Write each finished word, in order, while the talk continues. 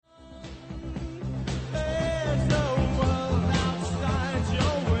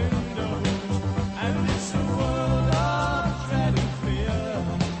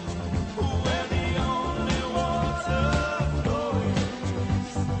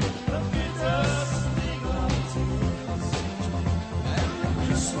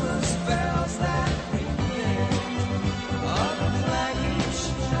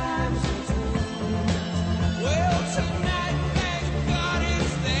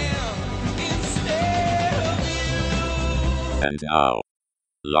And now,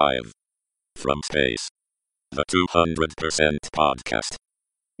 live from space, the 200% podcast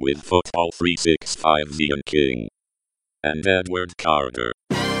with Football 365 Ian King and Edward Carter.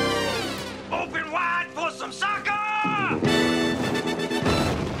 Open wide for some soccer!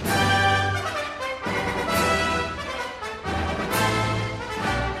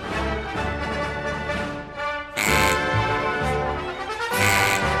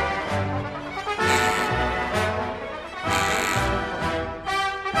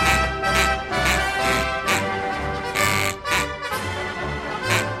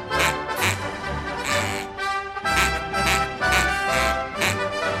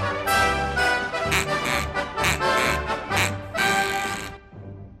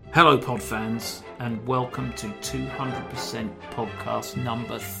 Hello pod fans, and welcome to 200% podcast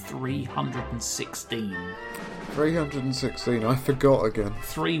number 316. 316, I forgot again.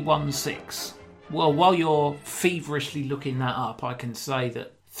 316. Well, while you're feverishly looking that up, I can say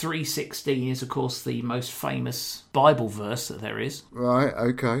that 316 is of course the most famous Bible verse that there is. Right,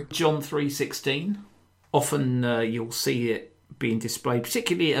 okay. John 3:16. Often you'll see it being displayed,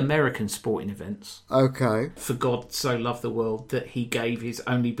 particularly at American sporting events. Okay. For God so loved the world that he gave his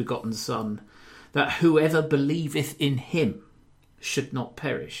only begotten Son, that whoever believeth in him should not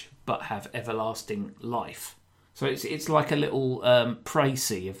perish, but have everlasting life. So it's like a little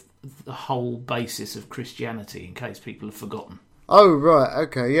précis of the whole basis of Christianity, in case people have forgotten. Oh, right,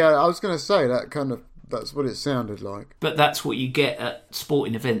 okay. Yeah, I was going to say that's what it sounded like. But that's what you get at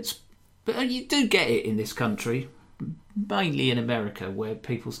sporting events. But you do get it in this country, mainly in America, where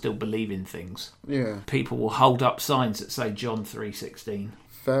people still believe in things. Yeah. People will hold up signs that say John 3:16.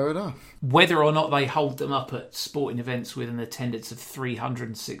 Fair enough. Whether or not they hold them up at sporting events with an attendance of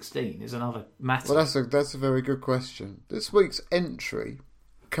 316 is another matter. Well, that's a very good question. This week's entry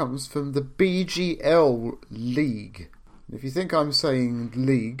comes from the BGL League. If you think I'm saying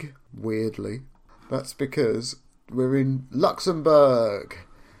league weirdly, that's because we're in Luxembourg.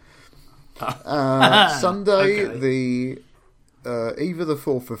 Sunday, Okay. either the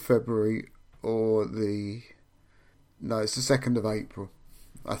 4th of February or it's the 2nd of April,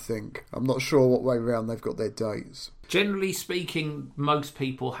 I think. I'm not sure what way round they've got their dates. Generally speaking, most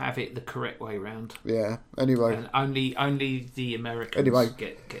people have it the correct way round. Yeah, anyway. And only the Americans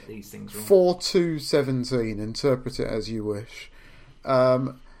get these things wrong. 4-2-17, interpret it as you wish.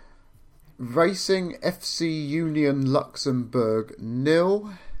 Racing FC Union Luxembourg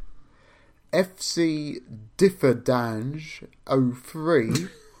 0. FC Differdange 03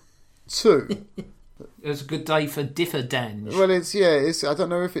 2. It was a good day for Differdange. Well, it's I don't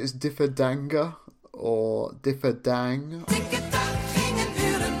know if it's Differdanga or Differdang. Differdange.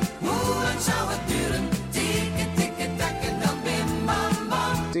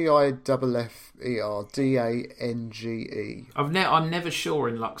 I'm never sure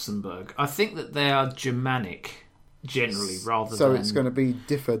in Luxembourg. I think that they are Germanic generally, rather so than it's going to be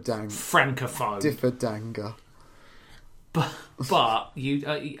Differdang. Francophone. Differdanga. But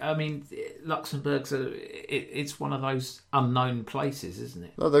Luxembourg's it's one of those unknown places, isn't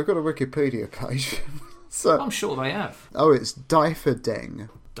it? Oh, they've got a Wikipedia page. So I'm sure they have. Oh, it's Differdeng.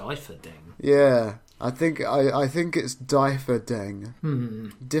 Differdeng. Yeah, I think it's Differdeng.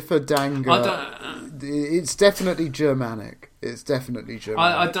 Differdanga. It's definitely Germanic.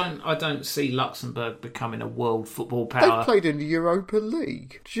 I don't see Luxembourg becoming a world football power. They played in the Europa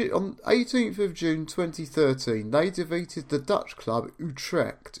League. On 18th of June 2013, they defeated the Dutch club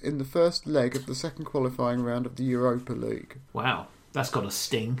Utrecht in the first leg of the second qualifying round of the Europa League. Wow, that's got a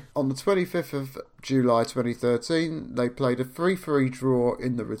sting. On the 25th of July 2013, they played a 3-3 draw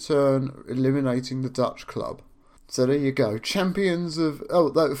in the return, eliminating the Dutch club. So there you go. Champions of...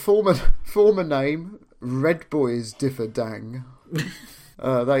 the former name... Red Boys Differdang.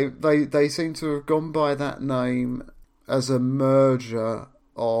 They seem to have gone by that name as a merger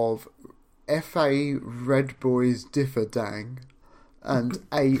of FA Red Boys Differdang and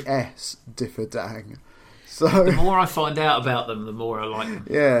AS Differdang. So the more I find out about them, the more I like them.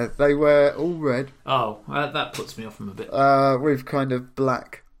 Yeah, they wear all red. Oh, that puts me off them a bit. With kind of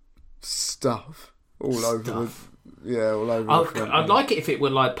black stuff all over. All over. I'd like it if it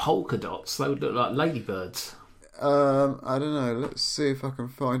were like polka dots. They would look like ladybirds. I don't know. Let's see if I can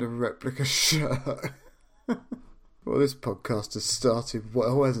find a replica shirt. Well, this podcast has started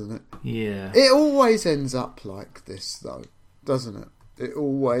well, hasn't it? Yeah. It always ends up like this, though, doesn't it? It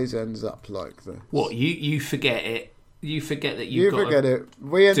always ends up like this. What, you forget it? You forget that you forget it.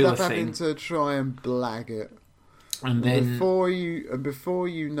 We end up thing. having to try and blag it. And then before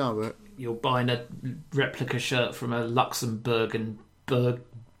you know it, you're buying a replica shirt from a Luxembourgian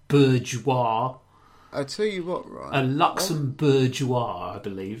bourgeois I tell you what, A right? Luxembourgeois, I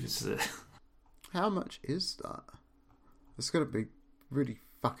believe. Is the... How much is that? It's going to be really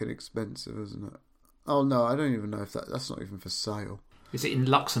fucking expensive, isn't it? Oh no, I don't even know if that's not even for sale. Is it in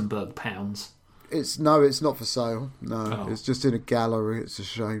Luxembourg pounds? It's not for sale. No, It's just in a gallery. It's a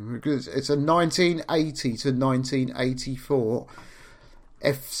shame because it's a 1980 to 1984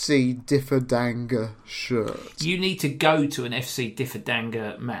 FC Differdanga shirt. You need to go to an FC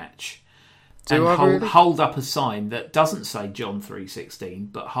Differdanga match Do I really? hold up a sign that doesn't say John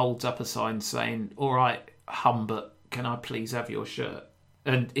 3:16, but holds up a sign saying, "All right, Humbert, can I please have your shirt?"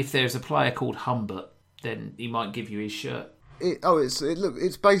 And if there's a player called Humbert, then he might give you his shirt.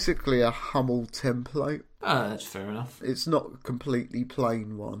 It's basically a Hummel template. Oh, that's fair enough. It's not a completely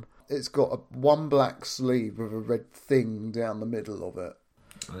plain one. It's got one black sleeve with a red thing down the middle of it,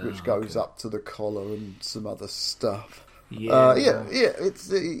 which goes up to the collar and some other stuff. Yeah, It's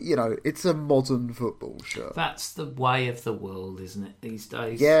it's a modern football shirt. That's the way of the world, isn't it, these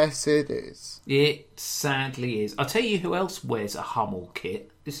days? Yes, it is. It sadly is. I'll tell you who else wears a Hummel kit.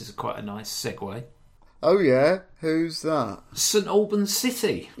 This is quite a nice segue. Oh yeah, who's that? St Albans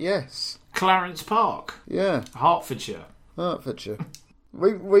City, Yes, Clarence Park, yeah, Hertfordshire. Hertfordshire.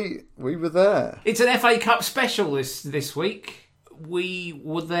 We were there. It's an FA Cup special this week. We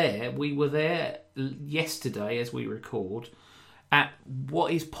were there yesterday as we record at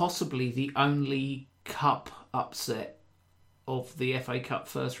what is possibly the only cup upset of the FA Cup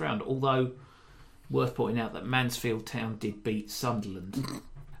first round. Although, worth pointing out that Mansfield Town did beat Sunderland.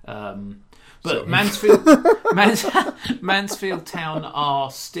 But Mansfield Town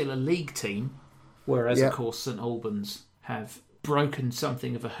are still a league team, whereas, of course, St Albans have broken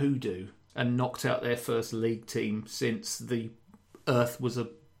something of a hoodoo and knocked out their first league team since the earth was a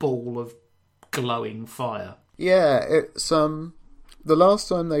ball of glowing fire. Yeah, it's the last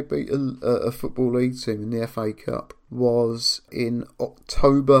time they beat a football league team in the FA Cup was in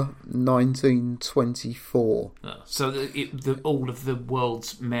October 1924. So all of the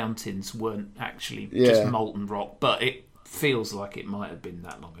world's mountains weren't actually just molten rock, but it feels like it might have been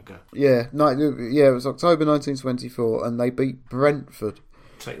that long ago. Yeah, it was October 1924, and they beat Brentford.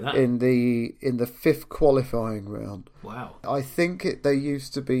 Take that. In the fifth qualifying round. Wow. I think there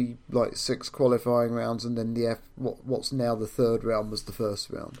used to be like 6 qualifying rounds, and then what's now the third round was the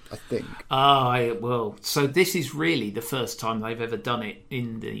first round, I think. Well, so this is really the first time they've ever done it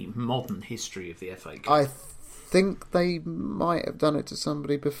in the modern history of the FA Cup. I think they might have done it to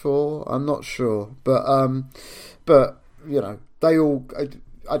somebody before. I'm not sure, but they all.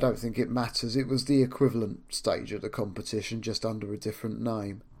 I don't think it matters. It was the equivalent stage of the competition, just under a different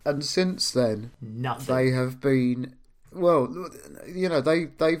name. And since then, they have been... Well,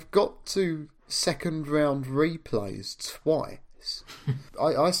 they've got to second round replays twice.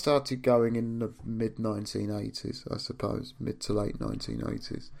 I started going in the mid-1980s, I suppose. Mid to late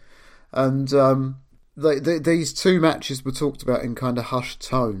 1980s. And these two matches were talked about in kind of hushed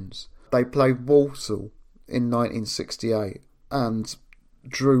tones. They played Walsall in 1968 and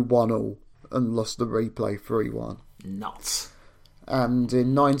drew 1-1 and lost the replay 3-1. Nuts. And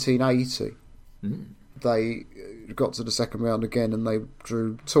in 1980, they got to the second round again and they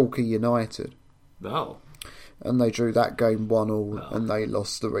drew Torquay United. Oh. And they drew that game 1-1 and they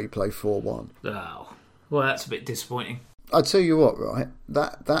lost the replay 4-1. Oh. Well, that's a bit disappointing. I tell you what, right?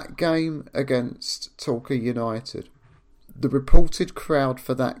 That game against Torquay United, the reported crowd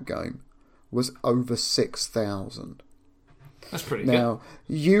for that game was over 6,000. That's pretty good. Now,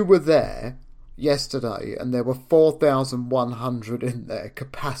 you were there yesterday and there were 4,100 in there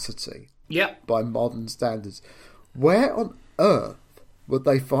capacity. Yep. By modern standards. Where on earth would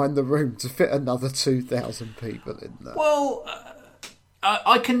they find the room to fit another 2,000 people in there? Well,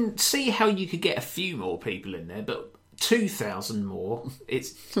 I can see how you could get a few more people in there, but 2,000 more,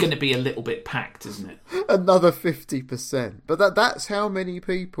 it's going to be a little bit packed, isn't it? Another 50%. But that's how many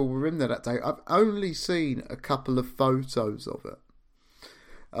people were in there that day. I've only seen a couple of photos of it.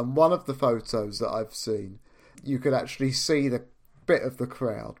 And one of the photos that I've seen, you could actually see the bit of the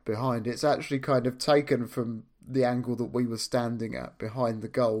crowd behind. It's actually kind of taken from the angle that we were standing at behind the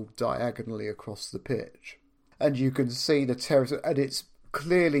goal diagonally across the pitch. And you can see the terrace, and it's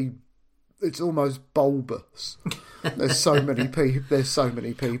almost bulbous. There's so many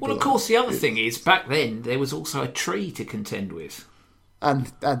people. Well, of course, the other thing is, back then, there was also a tree to contend with.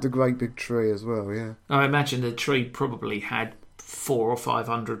 And a great big tree as well, yeah. I imagine the tree probably had 400 or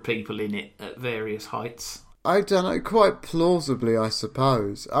 500 people in it at various heights. I don't know, quite plausibly, I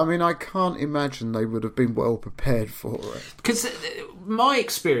suppose. I mean, I can't imagine they would have been well prepared for it. Because my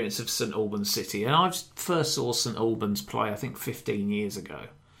experience of St Albans City, and I first saw St Albans play, I think, 15 years ago.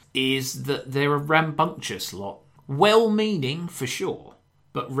 is that they're a rambunctious lot. Well-meaning, for sure,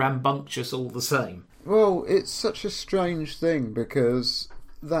 but rambunctious all the same. Well, it's such a strange thing because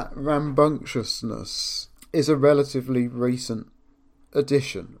that rambunctiousness is a relatively recent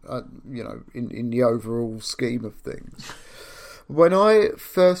addition, in the overall scheme of things. When I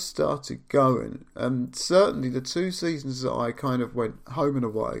first started going, and certainly the 2 seasons that I kind of went home and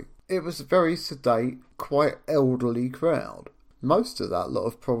away, it was a very sedate, quite elderly crowd. Most of that lot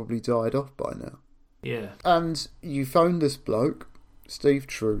have probably died off by now. Yeah. And you phone this bloke, Steve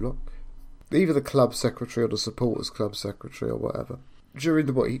Truelock, either the club secretary or the supporters club secretary or whatever, during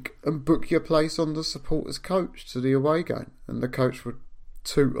the week, and book your place on the supporters coach to the away game. And the coach would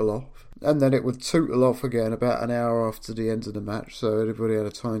tootle off. And then it would tootle off again about an hour after the end of the match, so everybody had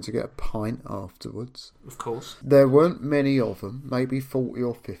a time to get a pint afterwards. Of course. There weren't many of them, maybe 40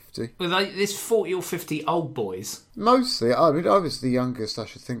 or 50. Well, this 40 or 50 old boys. Mostly, I mean, I was the youngest, I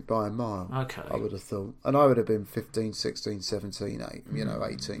should think, by a mile. Okay. I would have thought. And I would have been 15, 16, 17,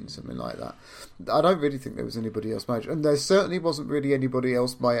 18, something like that. I don't really think there was anybody else my age. And there certainly wasn't really anybody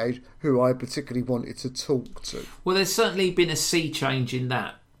else my age who I particularly wanted to talk to. Well, there's certainly been a sea change in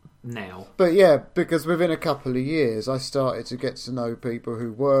that now. But yeah, because within a couple of years I started to get to know people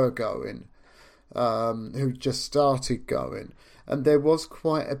who were going, who just started going, and there was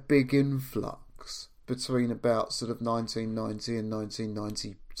quite a big influx between about sort of 1990 and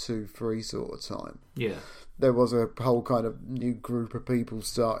 1992-3 sort of time. Yeah. There was a whole kind of new group of people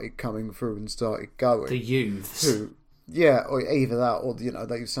started coming through and started going. The youths. Yeah, or either that, or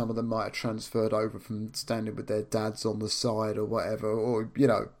some of them might have transferred over from standing with their dads on the side or whatever, or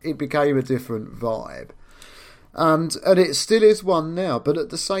it became a different vibe, and it still is one now. But at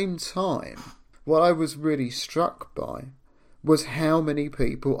the same time, what I was really struck by was how many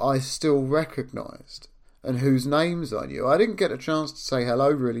people I still recognised and whose names I knew. I didn't get a chance to say hello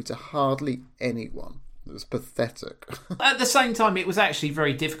really to hardly anyone. It was pathetic. At the same time, it was actually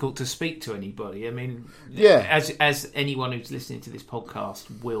very difficult to speak to anybody. I mean, yeah, as anyone who's listening to this podcast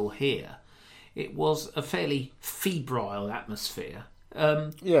will hear, it was a fairly febrile atmosphere.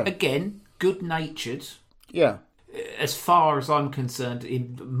 Again, good-natured. Yeah. As far as I'm concerned,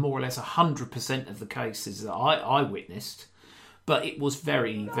 in more or less 100% of the cases that I witnessed, but it was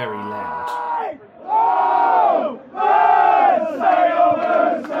very, very loud.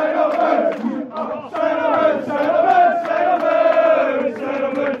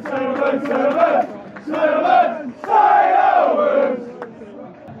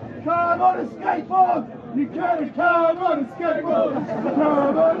 Come on a skateboard! You can come on a skateboard!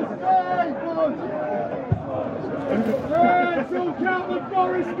 Come on a skateboard! Let's all count the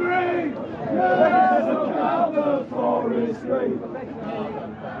forestry! Let's all count the forestry!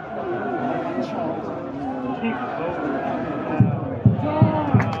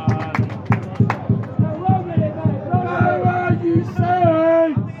 How are you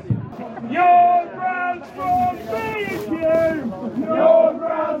saying? Your ground's from B&Q! Your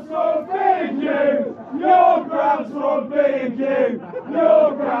ground's from B&Q! Your ground's from B&Q!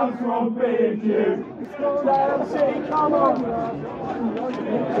 Your ground's from B&Q! Down City, come on!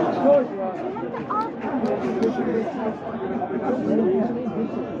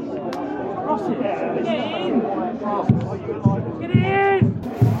 Get in! Get in!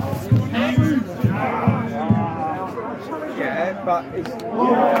 Yeah, but he's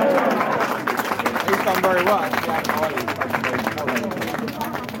done very well.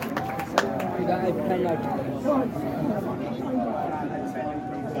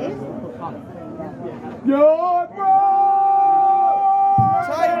 Your bro!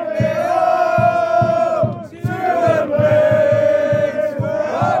 Take me home to the place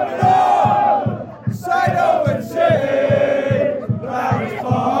up north, side over sea, Larry's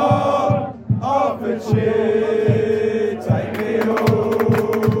Farm, Oxfordshire. Take me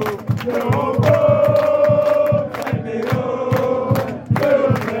home, your bro. Take me home to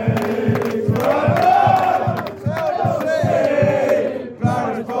the place up north, side over sea,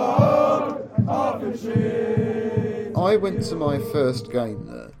 Larry's Farm, Oxfordshire. I went to my first game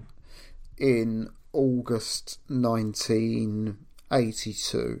there in August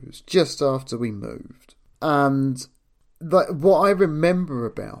 1982. It was just after we moved. And what I remember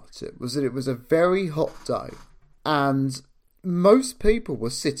about it was that it was a very hot day and most people were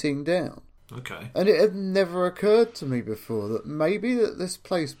sitting down. Okay. And it had never occurred to me before that maybe that this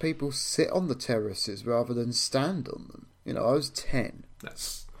place people sit on the terraces rather than stand on them. I was 10.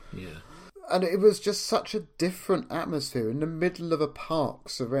 Yeah. And it was just such a different atmosphere in the middle of a park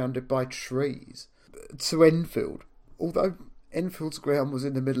surrounded by trees to Enfield. Although Enfield's ground was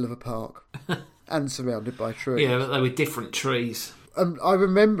in the middle of a park and surrounded by trees. Yeah, but they were different trees. I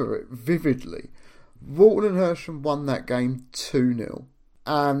remember it vividly. Walton and Hersham won that game 2-0.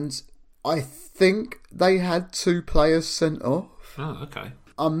 And I think they had 2 players sent off. Oh, okay.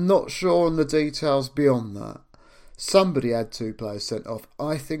 I'm not sure on the details beyond that. Somebody had 2 players sent off.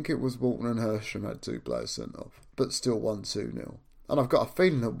 I think it was Walton and Hersham had 2 players sent off, but still won 2-0. And I've got a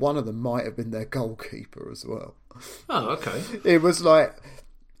feeling that one of them might have been their goalkeeper as well. Oh, okay. It was like,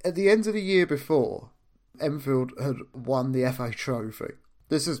 at the end of the year before, Enfield had won the FA Trophy.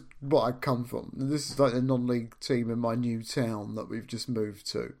 This is what I come from. This is like the non-league team in my new town that we've just moved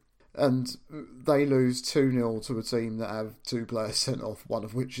to. And they lose 2-0 to a team that have 2 players sent off, one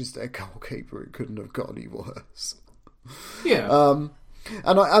of which is their goalkeeper. It couldn't have got any worse. Yeah.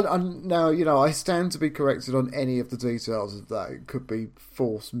 And I now, you know, I stand to be corrected on any of the details of that. It could be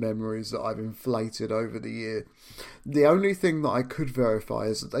false memories that I've inflated over the year. The only thing that I could verify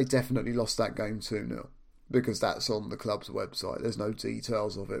is that they definitely lost that game 2-0. Because that's on the club's website. There's no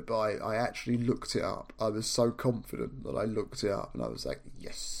details of it, but I actually looked it up. I was so confident that I looked it up, and I was like,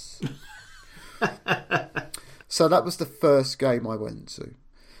 yes. So that was the first game I went to.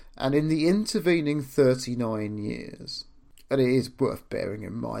 And in the intervening 39 years, and it is worth bearing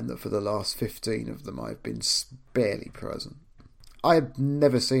in mind that for the last 15 of them I've been barely present, I have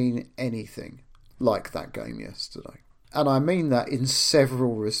never seen anything like that game yesterday. And I mean that in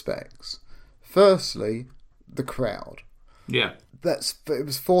several respects. Firstly, the crowd. Yeah. It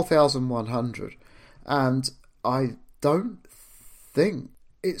was 4,100, and I don't think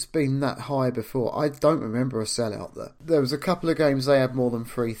it's been that high before. I don't remember a sellout there. There was a couple of games they had more than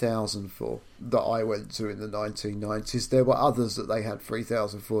 3,000 for that I went to in the 1990s. There were others that they had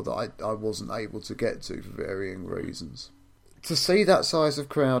 3,000 for that I wasn't able to get to for varying reasons. To see that size of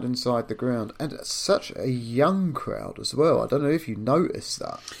crowd inside the ground, and such a young crowd as well. I don't know if you noticed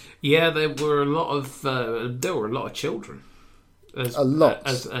that. Yeah, there were a lot of children. A lot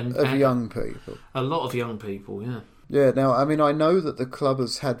of young people. A lot of young people, yeah. Yeah, now, I mean, I know that the club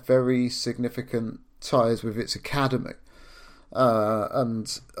has had very significant ties with its academy.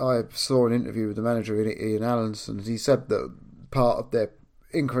 And I saw an interview with the manager, Ian Allinson, and he said that part of their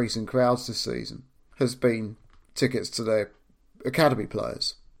increase in crowds this season has been tickets to their academy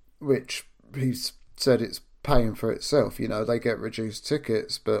players, which he's said it's paying for itself. You know, they get reduced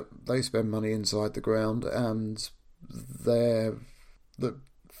tickets, but they spend money inside the ground, and they're the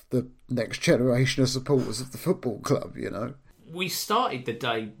next generation of supporters of the football club, you know. We started the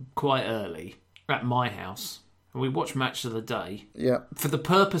day quite early at my house, and we watched Match of the Day. Yeah. For the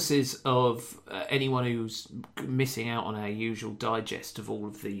purposes of anyone who's missing out on our usual digest of all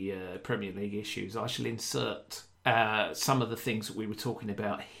of the Premier League issues, I shall insert some of the things that we were talking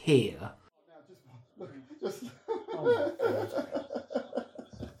about here.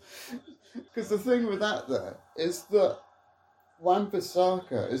 Because the thing with that there is that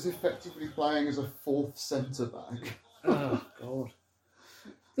Wan-Bissaka is effectively playing as a 4th centre-back. Oh, God.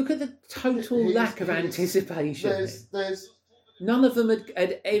 Look at the total lack of anticipation. There's None of them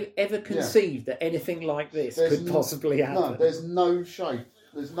had ever conceived that anything like this could possibly happen. No, there's no shape.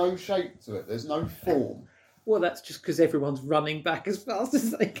 There's no shape to it. There's no form. Well, that's just because everyone's running back as fast as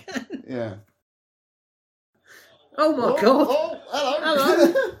they can. Yeah. Oh, my God. Oh, hello.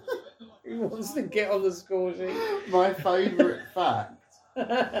 Hello. He wants to get on the score sheet. My favourite fact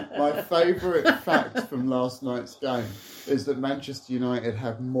from last night's game is that Manchester United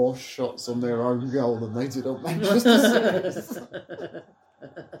have more shots on their own goal than they did on Manchester City's.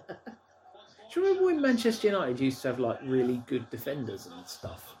 Do you remember when Manchester United used to have like really good defenders and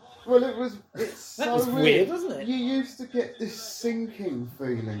stuff? Well, it's so That was weird, wasn't it? You used to get this sinking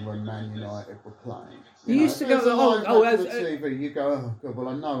feeling when Man United were playing. You used to go, TV, you go, oh God, well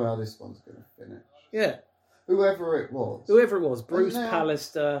I know how this one's going to finish. Yeah. Whoever it was, Bruce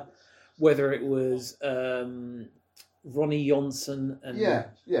Pallister, whether it was Ronnie Johnson and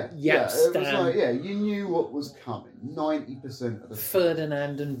Jaap Stam. It was like, you knew what was coming. 90% of the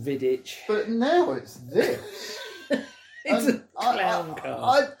Ferdinand and Vidic. But now it's this. It's a clown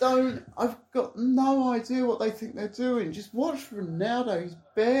car. I've got no idea what they think they're doing. Just watch Ronaldo, he's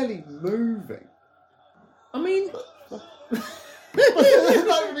barely moving. I mean,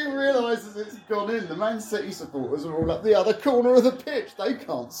 Nobody realises it's gone in. The Man City supporters are all up the other corner of the pitch. They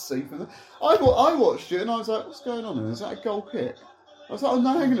can't see from the... I watched it and I was like, what's going on here? Is that a goal kick? I was like, oh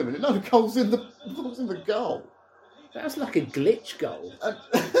no, hang on a minute. No, the goal's in the goal. that was like a glitch goal. That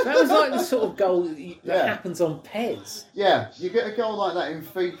was like the sort of goal that happens on PES. Yeah, you get a goal like that in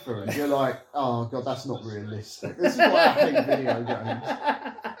FIFA and you're like, oh God, that's not realistic. This is why I hate video games.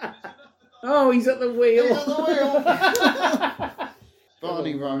 Oh, he's at the wheel. He's at the wheel.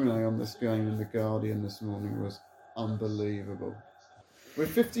 Barney Ronay on this game in The Guardian this morning was unbelievable. With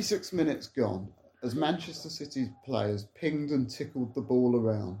 56 minutes gone, as Manchester City's players pinged and tickled the ball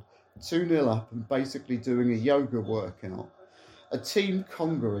around, 2-0 up and basically doing a yoga workout, a team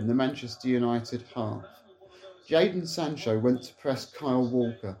conga in the Manchester United half. Jadon Sancho went to press Kyle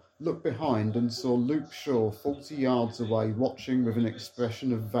Walker, looked behind and saw Luke Shaw 40 yards away watching with an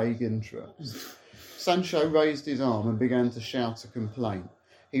expression of vague interest. Sancho raised his arm and began to shout a complaint.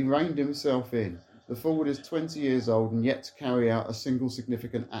 He reined himself in. The forward is 20 years old and yet to carry out a single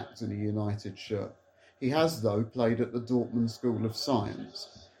significant act in a United shirt. He has, though, played at the Dortmund School of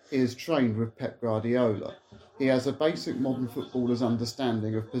Science. He is trained with Pep Guardiola. He has a basic modern footballer's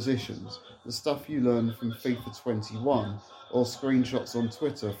understanding of positions, the stuff you learn from FIFA 21 or screenshots on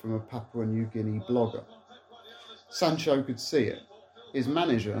Twitter from a Papua New Guinea blogger. Sancho could see it. His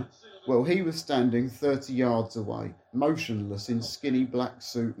manager, well, he was standing 30 yards away, motionless in skinny black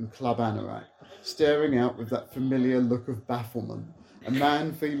suit and club anorak, staring out with that familiar look of bafflement, a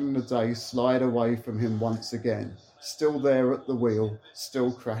man feeling the day slide away from him once again, still there at the wheel,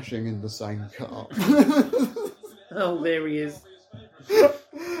 still crashing in the same car. Oh, there he is.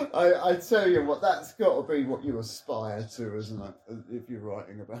 I tell you what, that's got to be what you aspire to, isn't it, if you're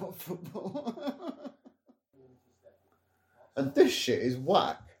writing about football. And this shit is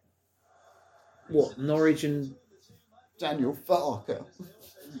whack. What, Norwich and... Daniel Farke.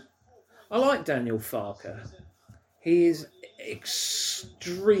 I like Daniel Farke. He is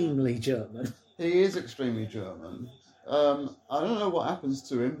extremely German. He is extremely German. I don't know what happens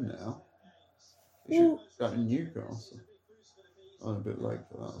to him now. He should go to Newcastle. I'm a bit late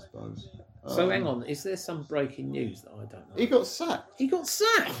for that, I suppose. So hang on, is there some breaking news that I don't know? He got sacked He got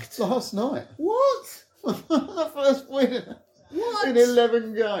sacked? last night. What? The first win What? in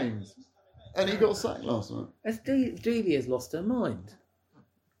 11 games. And he got sacked last night. As Delia's lost her mind.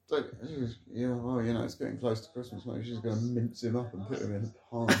 So, yeah, well, you know, it's getting close to Christmas, mate. She's going to mince him up and put him in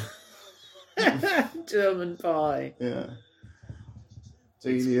a pie. German pie. Yeah.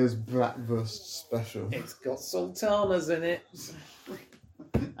 Delia's Bratwurst special. It's got sultanas in it.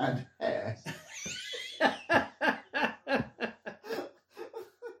 And hair.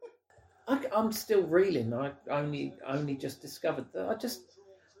 I'm still reeling. I only just discovered that.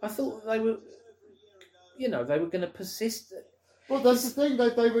 I thought they were, they were going to persist. Well, that's the thing.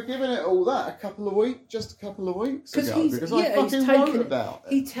 They were giving it all that just a couple of weeks ago. Because I fucking wrote about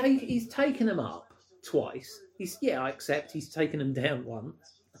it. He's taken them up twice. I accept he's taken them down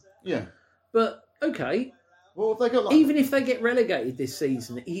once. Yeah. But okay. Well, if they got even if they get relegated this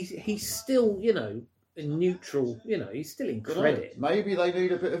season, he's still neutral. He's still in credit. Maybe they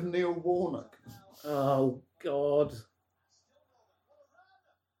need a bit of Neil Warnock. Oh God.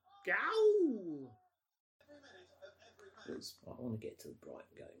 Go! I want to get to the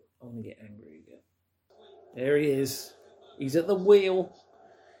Brighton game. I want to get angry again. There he is. He's at the wheel.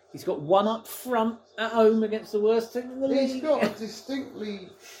 He's got one up front at home against the worst team in the league. He's got a distinctly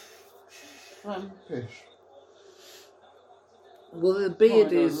trampish. Well, the beard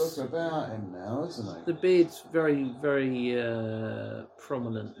kind of is. Look about him now, isn't he? The beard's very, very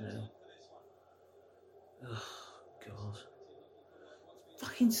prominent now. Oh God!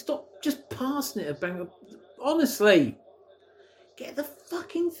 Fucking stop! Just passing it a bang. Honestly, get the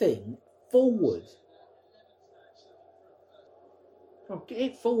fucking thing forward. Oh, get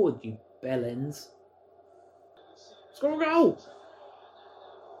it forward, you bellends. Score a goal!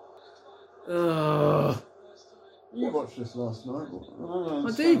 Ugh. You watched this last night. I don't I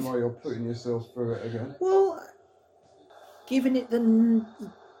understand did. why you're putting yourself through it again. Well, giving it the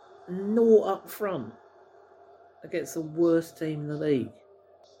naught up front against the worst team in the league.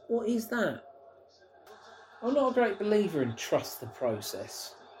 What is that? I'm not a great believer in trust the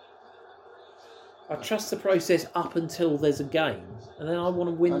process. I trust the process up until there's a game, and then I want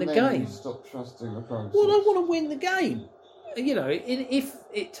to win the game. You stop trusting the process. Well, I want to win the game. If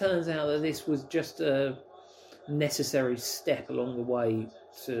it turns out that this was just a necessary step along the way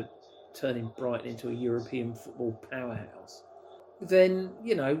to turning Brighton into a European football powerhouse, then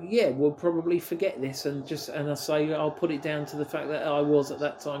we'll probably forget this and I say I'll put it down to the fact that I was at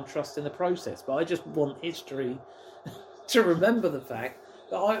that time trusting the process. But I just want history to remember the fact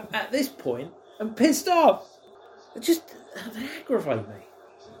that I, at this point, am pissed off. They aggravate me.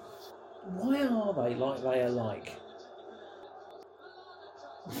 Why are they like they are like?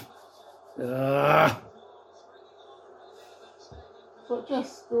 But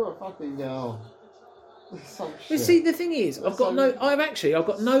just score a fucking goal. But see, the thing is, I've got no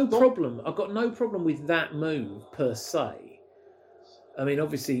problem. I've got no problem with that move per se. I mean,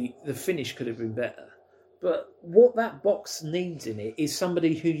 obviously, the finish could have been better. But what that box needs in it is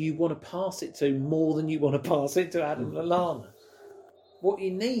somebody who you want to pass it to more than you want to pass it to Adam Lallana. what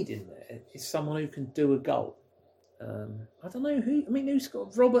you need in there is someone who can do a goal. I don't know who. I mean, who's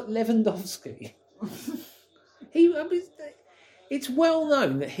got Robert Lewandowski? It's well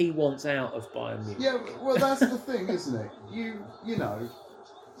known that he wants out of Bayern Munich. Yeah, well, that's the thing, isn't it? You know,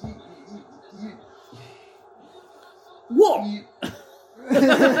 What?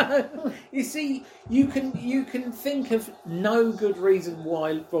 You see, you can think of no good reason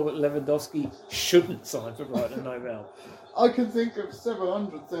why Robert Lewandowski shouldn't sign for Brighton and Hove Albion. I can think of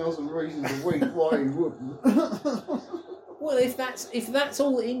 700,000 reasons a week why he wouldn't. Well, if that's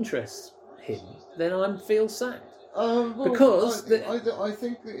all that interests him, then I feel sad. Well, Because I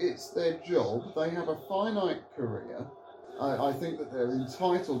think that it's their job. They have a finite career. I think that they're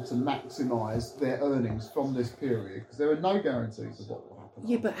entitled to maximise their earnings from this period because there are no guarantees of what will happen.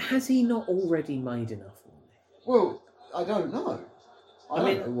 Yeah, but has he not already made enough money? Well, I don't know. I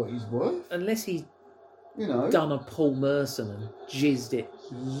don't know what he's worth. Unless he's You know. done a Paul Merson and jizzed it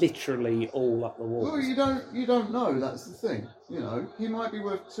literally all up the walls. Well, you don't know. That's the thing. You know, he might be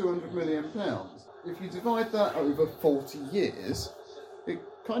worth £200 million. If you divide that over 40 years, it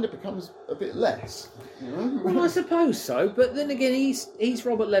kind of becomes a bit less. You know? Well, I suppose so, but then again, he's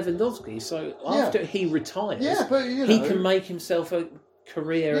Robert Lewandowski, so after he retires, but, you he know, can make himself a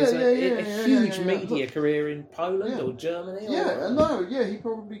career as a huge media career in Poland or Germany. He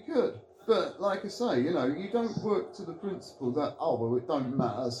probably could. But like I say, you know, you don't work to the principle that, it don't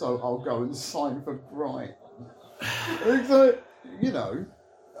matter, so I'll go and sign for Brighton. So, you know,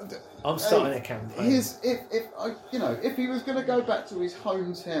 I'm starting a campaign. If he was going to go back to his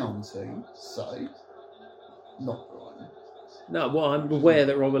hometown team, say, not Brighton. No, well, I'm aware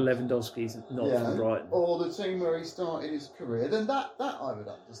that Robert Lewandowski's not from Brighton. Or the team where he started his career, then that I would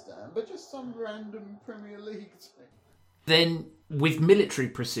understand. But just some random Premier League team. Then, with military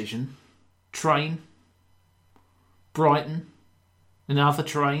precision, train, Brighton, another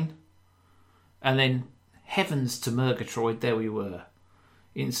train, and then heavens to Murgatroyd, there we were,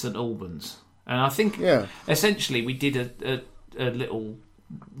 in St Albans. And I think, essentially, we did a little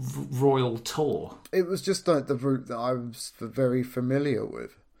royal tour. It was just like the route that I was very familiar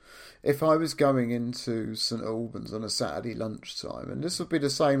with. If I was going into St Albans on a Saturday lunchtime, and this would be the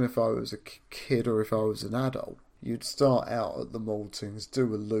same if I was a kid or if I was an adult, you'd start out at the Maltings,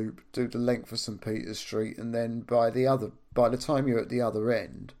 do a loop, do the length of St Peter's Street, and then by the time you're at the other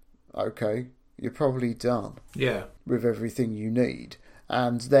end, you're probably done. Yeah. With everything you need.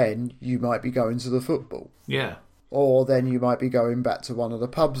 And then you might be going to the football. Yeah. Or then you might be going back to one of the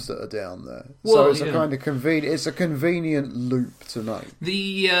pubs that are down there. Well, so it's a kind of convenient loop to make.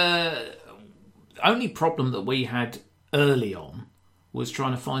 The only problem that we had early on was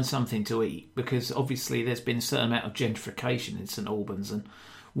trying to find something to eat, because obviously there's been a certain amount of gentrification in St Albans, and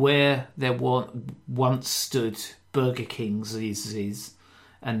where there once stood Burger King's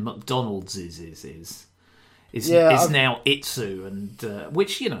and McDonald's is now Itsu, and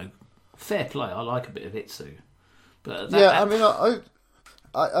which, you know, fair play. I like a bit of Itsu, but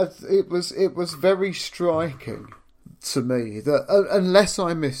it was very striking to me that unless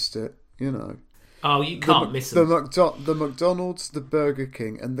I missed it, you know. Oh, you can't miss them. The McDonald's, the Burger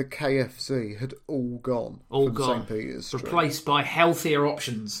King, and the KFC had all gone. St Peter's Street. Replaced by healthier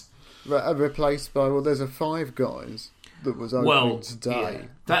options. Replaced by, there's a Five Guys that was opening today.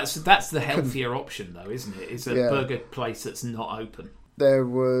 Yeah. That's the healthier option, though, isn't it? It's a burger place that's not open. There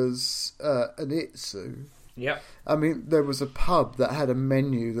was an Itsu. Yep. I mean, there was a pub that had a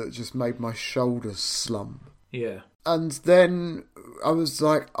menu that just made my shoulders slump. Yeah. And then I was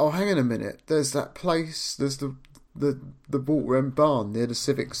like, hang on a minute. There's that place. There's the Water End Barn near the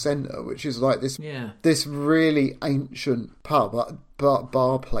Civic Centre, which is like this really ancient pub,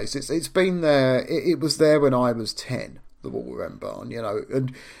 bar place. It's been there. It was there when I was 10. The Water End Barn, you know,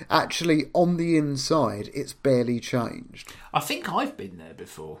 and actually on the inside, it's barely changed. I think I've been there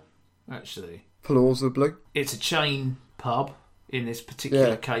before, actually. Plausibly, it's a chain pub. In this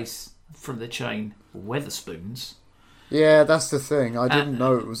particular case, from the chain Wetherspoons. Yeah, that's the thing. I didn't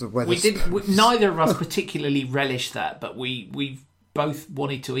know it was a Wetherspoons. Neither of us particularly relished that, but we both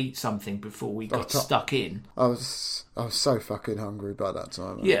wanted to eat something before we got stuck in. I was so fucking hungry by that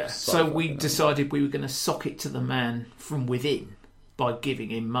time. So we decided we were going to sock it to the man from within by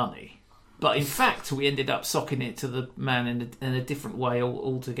giving him money. But in fact, we ended up socking it to the man in a different way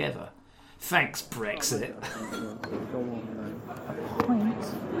altogether. Thanks, Brexit.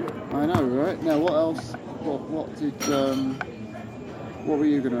 I know, right? Now, what else? What were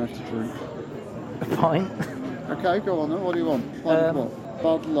you going to have to drink? A pint. Okay, go on then. What do you want? What?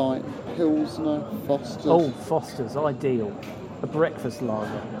 Bud Light, Pilsner, Foster's. Oh, Foster's, ideal. A breakfast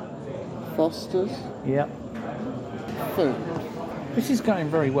lager. Foster's? Yep. Food. This is going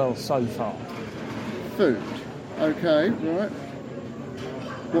very well so far. Food. Okay, right.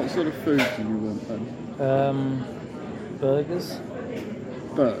 What sort of food do you want then? Burgers.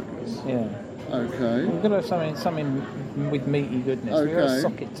 Burgers. Yeah. Okay. We're going to have something with meaty goodness. We're going to Okay.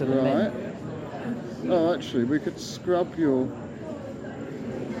 sock it to the Right. men. Oh, actually, we could scrub your... The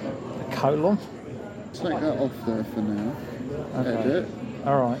colon. Take that off there for now. Okay. Edit.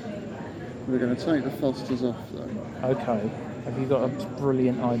 All right. We're going to take the Fosters off though. Okay. Have you got a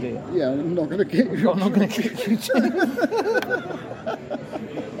brilliant idea? Yeah, I'm not going to get you. I'm not going to kick you.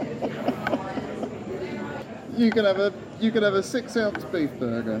 You can have a 6-ounce beef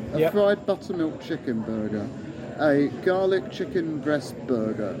burger, a Yep. fried buttermilk chicken burger, a garlic chicken breast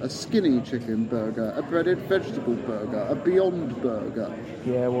burger, a skinny chicken burger, a breaded vegetable burger, a Beyond burger.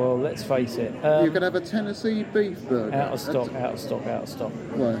 Yeah. Well, let's face it. You can have a Tennessee beef burger. Out of stock. Out of stock. Out of stock.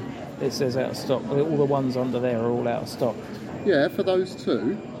 Why? It says out of stock. All the ones under there are all out of stock. Yeah, for those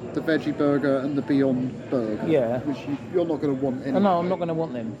two, the veggie burger and the Beyond burger. Yeah. Which you're not going to want any. Oh, no, I'm not going to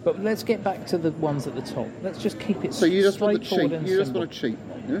want them. But let's get back to the ones at the top. Let's just keep it So you just want the straightforward cheap. and You just simple. want a cheap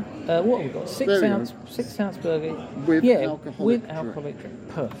one, yeah? What have we got? There we go. 6-ounce burger With yeah, alcoholic with drink. alcoholic drink.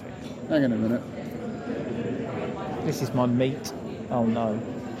 Perfect. Hang on a minute. This is my meat. Oh no.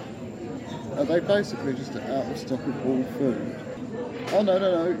 Are they basically just out of stock of all food? Oh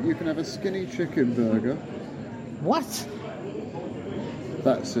no. You can have a skinny chicken burger. What?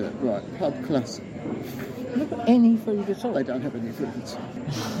 That's it. Right. Pub classic. Look at any food at all. They don't have any food.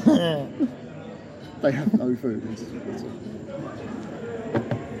 They have no food.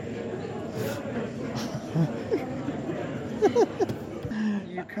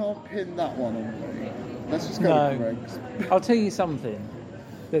 You can't pin that one on me. Let's just go with No. Greg's. I'll tell you something.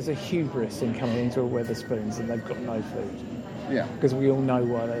 There's a hubris in coming into a Wetherspoons and they've got no food. Yeah. Because we all know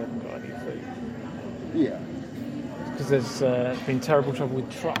why they haven't got any food. Yeah. Because there's been terrible trouble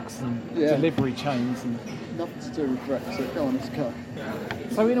with trucks and Yeah. delivery chains. And Nothing to do with Brexit. Go on, let's go.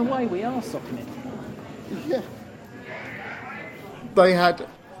 so in a way we are stocking it. Yeah. They had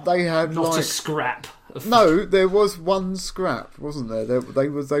Not like a scrap. Of no. There was one scrap, wasn't there? They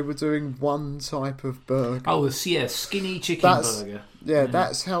were doing one type of burger. Oh, yeah, skinny chicken burger. Yeah,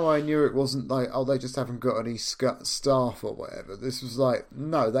 that's how I knew it wasn't like, oh, they just haven't got any staff or whatever. This was like,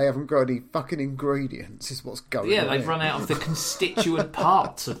 no, they haven't got any fucking ingredients, is what's going on. Yeah, they've run out of the constituent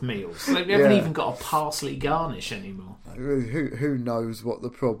parts of meals. They haven't Yeah. even got a parsley garnish anymore. Who knows what the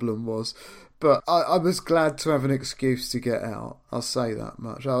problem was. But I was glad to have an excuse to get out. I'll say that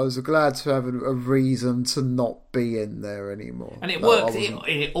much. I was glad to have a reason to not be in there anymore. And it No, worked. I wasn't.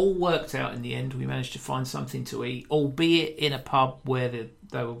 It all worked out in the end. We managed to find something to eat, albeit in a pub where they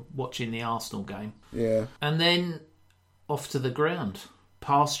were watching the Arsenal game. Yeah. And then off to the ground,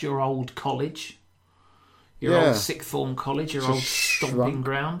 past your old college, your Yeah. old sixth form college, your Just old stomping shrunk.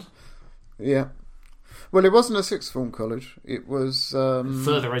 ground. Yeah. Well, it wasn't a sixth form college. It was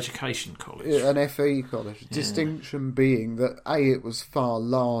Further education college. an FE college. Distinction being that A, it was far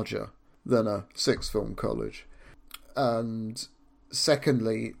larger than a sixth form college, and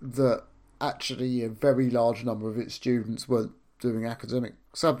secondly, that actually a very large number of its students weren't doing academic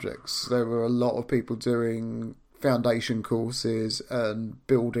subjects. There were a lot of people doing foundation courses and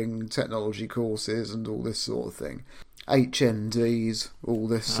building technology courses and all this sort of thing. HNDs, all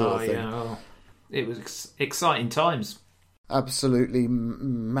this sort of thing. Yeah. Oh. It was exciting times. Absolutely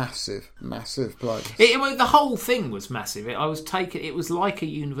massive place. The whole thing was massive. It was like a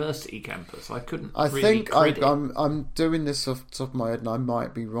university campus. I couldn't. I really think credit. I'm doing this off the top of my head, and I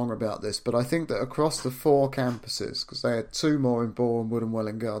might be wrong about this, but I think that across the 4 campuses, because they had 2 more in Borehamwood and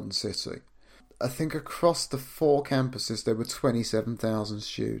Welwyn Garden City, I think across the 4 campuses there were 27,000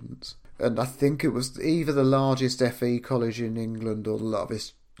 students, and I think it was either the largest FE college in England or the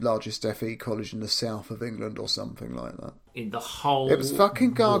largest FE college in the south of England or something like that. In the whole, It was fucking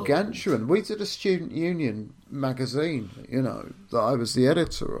world. gargantuan. We did a student union magazine, that I was the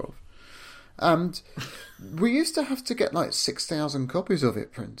editor of. And we used to have to get like 6,000 copies of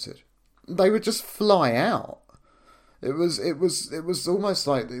it printed. They would just fly out. It was almost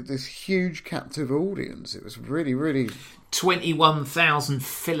like this huge captive audience. It was really, really 21,000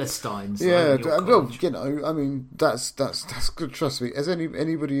 Philistines. yeah. in your Well, college. I mean, that's good. Trust me. As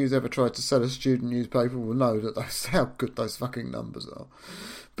anybody who's ever tried to sell a student newspaper will know that that's how good those fucking numbers are.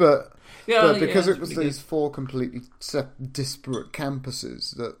 But because it was it's pretty these 4 completely disparate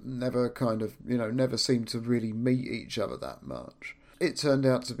campuses that never seemed to really meet each other that much, it turned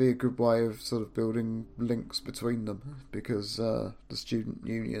out to be a good way of sort of building links between them, because the student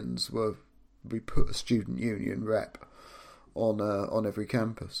unions we put a student union rep on every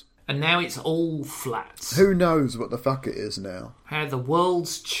campus. And now it's all flats. Who knows what the fuck it is now? How the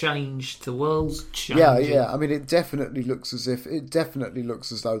world's changed. The world's changing. Yeah. I mean, it definitely looks as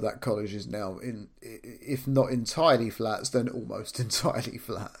though that college is now if not entirely flats, then almost entirely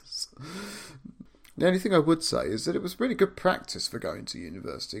flats. The only thing I would say is that it was really good practice for going to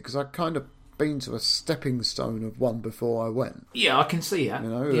university, because I'd kind of been to a stepping stone of one before I went. Yeah, I can see that. You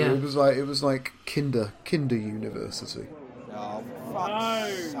know, yeah. it was like kinder university. Oh,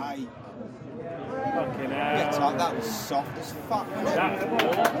 fuck's sake. Fucking hell. Yeah, tight. That was soft as fuck, wasn't it?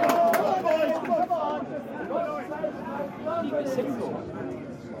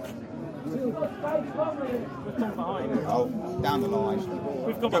 Oh, down the line.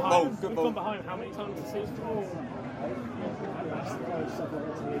 We've gone Good behind. ball, We've good ball. gone behind how many times this season?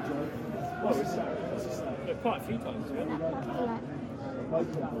 Quite a few times, yeah.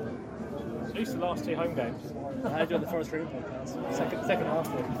 At least the last 2 home games. I joined the Forest Green podcast. Second half.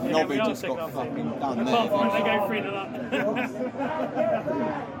 Nobby just got fucking done there. Apart from when they go 3-0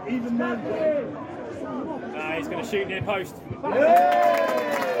 up. Even then. He's going to shoot near post.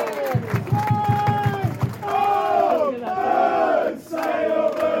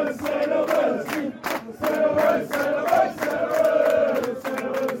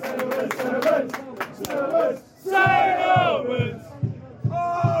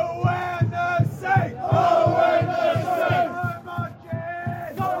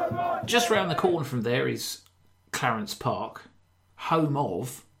 Just round the corner from there is Clarence Park, home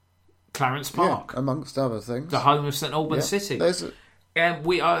of Clarence Park, amongst other things. the home of St Albans City. And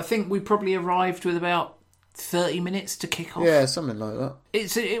I think we probably arrived with about 30 minutes to kick off. Yeah, something like that.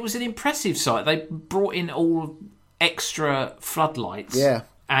 It was an impressive sight. They brought in all extra floodlights. Yeah.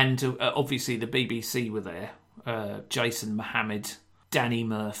 And obviously the BBC were there. Jason Mohammed, Danny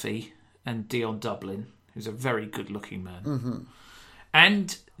Murphy, and Dion Dublin, who's a very good-looking man. Mm-hmm.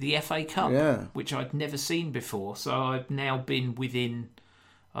 And the FA Cup, Yeah. which I'd never seen before. So I've now been within,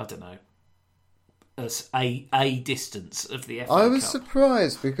 I don't know, a distance of the FA Cup. I was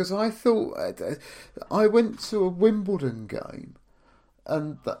surprised because I thought I went to a Wimbledon game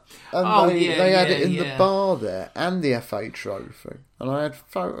and they had it in the bar there and the FA trophy, and I had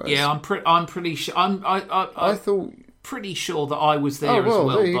photos. Yeah, I'm pretty sure. I thought. Pretty sure that I was there Oh, well, as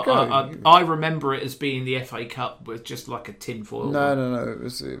well, there you but go. I remember it as being the FA Cup with just like a tinfoil. No. It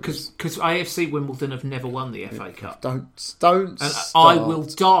was because AFC Wimbledon have never won the FA Cup. Don't. And Start. I will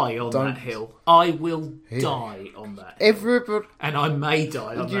die on Don't. that hill. I will die on that hill. Everybody, and I may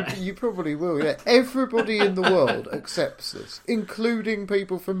die on that. you probably will. Yeah, everybody in the world accepts this, including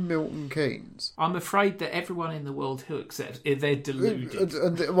people from Milton Keynes. I'm afraid that everyone in the world who accepts they're deluded.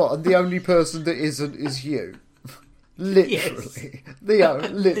 And the only person that isn't is you. Literally, Yes.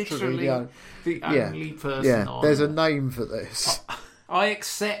 literally the only person. Yeah, there's a name for this. I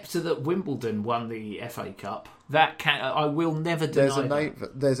accept that Wimbledon won the FA Cup. I will never deny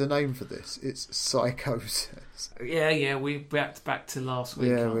that. There's a name for this. It's psychosis. Yeah, we back to last week.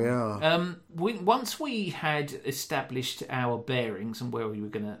 Yeah, we are. Once we had established our bearings and where we were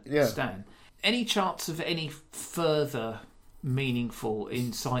going to stand, any chance of any further meaningful,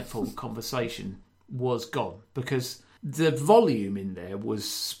 insightful conversation was gone, because the volume in there was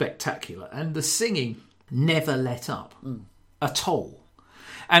spectacular and the singing never let up at all.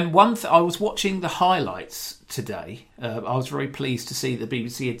 And I was watching the highlights today. I was very pleased to see the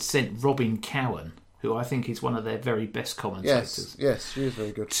BBC had sent Robin Cowan, who I think is one of their very best commentators. Yes, she is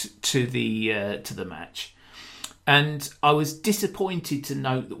very good. To the match. And I was disappointed to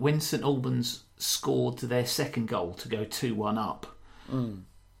note that when St Albans scored their second goal to go 2-1 up,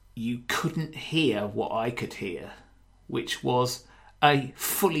 you couldn't hear what I could hear, which was a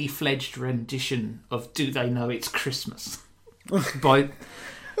fully fledged rendition of "Do They Know It's Christmas?"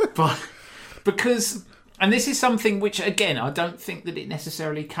 because, and this is something which, again, I don't think that it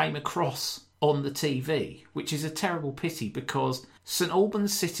necessarily came across on the TV, which is a terrible pity, because St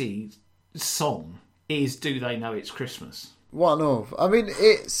Albans City's song is "Do They Know It's Christmas?" One of. I mean,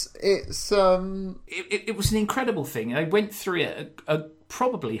 it was an incredible thing. They went through it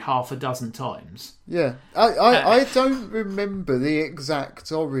probably half a dozen times. Yeah, I don't remember the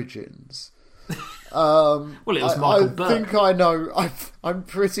exact origins. Well, it was Michael Burke. I think I know. I'm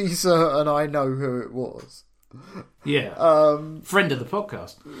pretty certain I know who it was. Yeah. Friend of the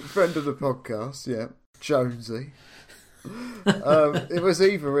podcast. Yeah. Jonesy. It was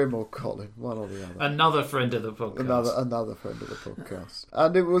either him or Colin, one or the other. Another friend of the podcast. Another friend of the podcast.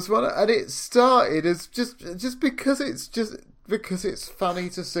 And it was one. And it started as just because it's funny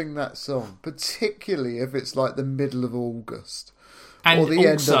to sing that song, particularly if it's like the middle of August. And or the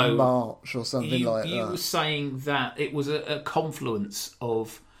also, end of March or something like that. You were saying that it was a confluence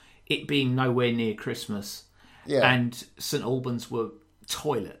of it being nowhere near Christmas, and St Albans were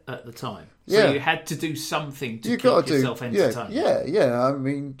toilet at the time. So you had to do something to keep yourself entertained. Yeah. I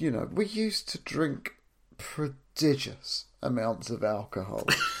mean, we used to drink prodigious amounts of alcohol.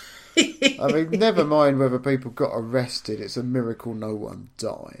 I mean, never mind whether people got arrested. It's a miracle no one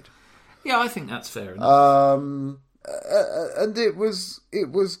died. Yeah, I think that's fair enough. And it was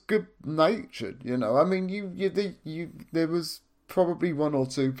good natured, I mean, there was probably one or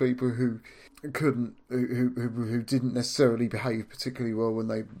two people who didn't necessarily behave particularly well when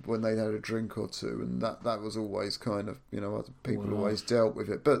they had a drink or two, and that was always kind of other people always dealt with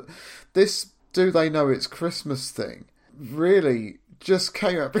it. But this "Do They Know It's Christmas" thing really just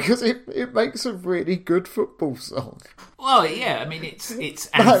came out because it makes a really good football song. Well, yeah, I mean it's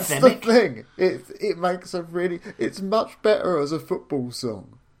anthemic. That's the thing. It makes it's much better as a football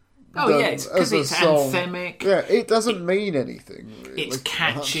song. Oh yeah, it's because it's anthemic. Yeah, it doesn't mean anything. Really. It's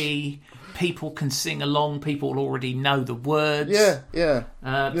catchy. People can sing along. People already know the words. Yeah.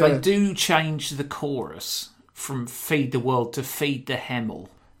 They do change the chorus from "Feed the World" to "Feed the Hemel."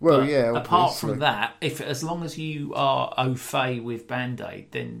 Well, but yeah. Apart from that, as long as you are au fait with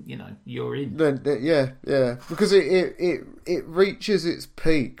Band-Aid, then you're in. Then yeah, because it reaches its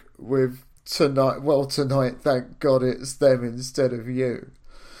peak with "Tonight." Well, tonight, thank God, it's them instead of you.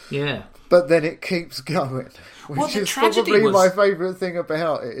 Yeah. But then it keeps going, which is probably my favourite thing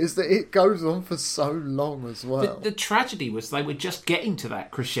about it, is that it goes on for so long as well. The tragedy was they were just getting to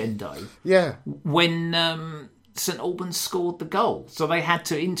that crescendo. Yeah. When St Albans scored the goal, so they had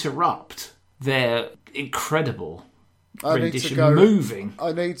to interrupt their incredible rendition. Moving.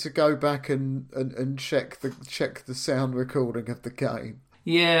 I need to go back and check the sound recording of the game.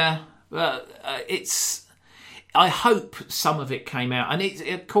 Yeah, it's. I hope some of it came out, and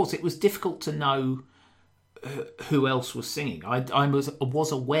of course it was difficult to know who else was singing. I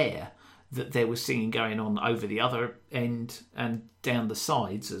was aware that there was singing going on over the other end and down the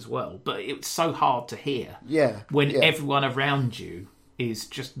sides as well, but it was so hard to hear. Yeah, when everyone around you is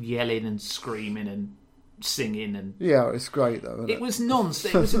just yelling and screaming and singing, and it's great though. It was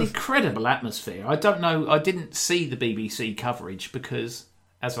It was an incredible atmosphere. I don't know. I didn't see the BBC coverage because,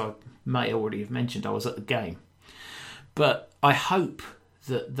 as I may already have mentioned, I was at the game. But I hope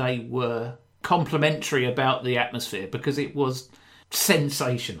that they were complimentary about the atmosphere because it was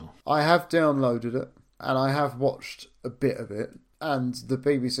sensational. I have downloaded it and I have watched a bit of it, and the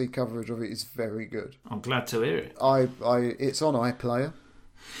BBC coverage of it is very good. I'm glad to hear it. It's on iPlayer.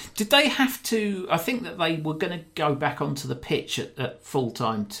 Did they have to? I think that they were going to go back onto the pitch at full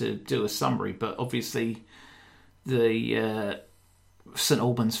time to do a summary, but obviously the St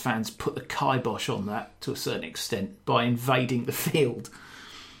Albans fans put the kibosh on that to a certain extent by invading the field.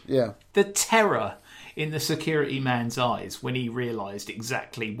 Yeah. The terror in the security man's eyes when he realised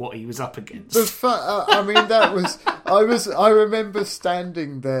exactly what he was up against. That was. I remember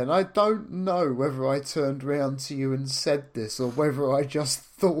standing there, and I don't know whether I turned round to you and said this or whether I just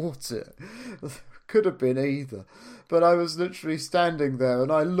thought it. Could have been either. But I was literally standing there,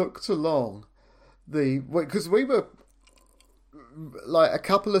 and I looked along because we were like a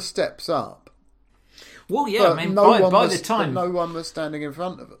couple of steps up. Well, yeah, I mean, by the time no one was standing in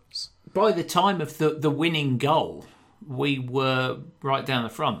front of us. By the time of the winning goal, we were right down the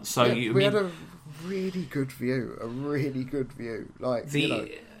front. So we had a really good view. Like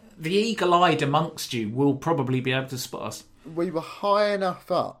the eagle-eyed amongst you will probably be able to spot us. We were high enough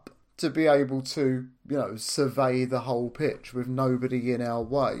up to be able to, survey the whole pitch with nobody in our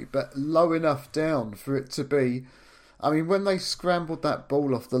way, but low enough down for it to be. I mean, when they scrambled that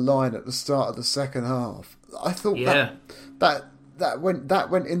ball off the line at the start of the second half, I thought that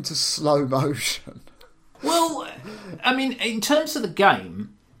went into slow motion. Well, I mean, in terms of the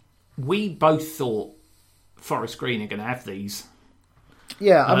game, we both thought Forest Green are going to have these.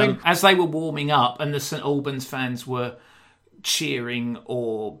 Yeah, I mean, as they were warming up, and the St Albans fans were cheering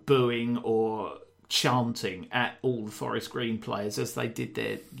or booing or chanting at all the Forest Green players as they did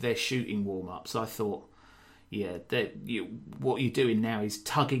their shooting warm ups, I thought, yeah, what you're doing now is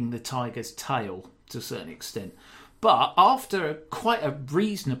tugging the tiger's tail to a certain extent. But after quite a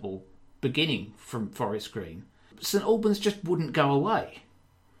reasonable beginning from Forest Green, St Albans just wouldn't go away.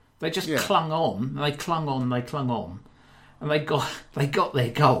 They just clung on, and they clung on, and they got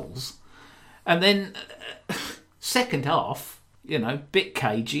their goals. And then second half, bit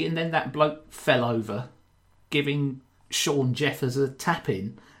cagey, and then that bloke fell over, giving Sean Jeffers a tap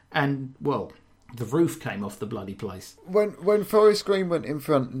in, and the roof came off the bloody place. When Forest Green went in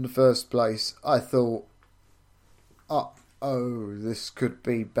front in the first place, I thought, oh, this could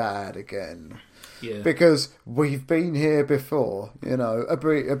be bad again. Yeah. Because we've been here before, you know, a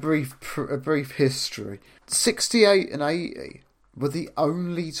brief history. 68 and 80 were the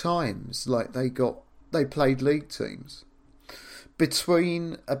only times like they played league teams.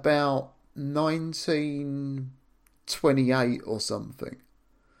 Between about 1928 or something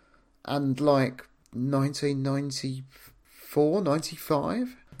and like 1994,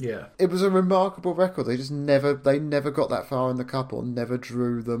 95. Yeah. It was a remarkable record. They never got that far in the cup or never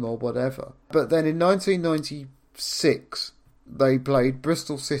drew them or whatever. But then in 1996, they played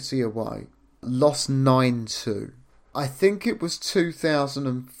Bristol City away, lost 9-2. I think it was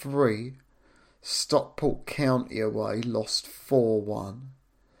 2003, Stockport County away, lost 4-1.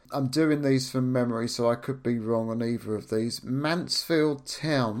 I'm doing these from memory, so I could be wrong on either of these. Mansfield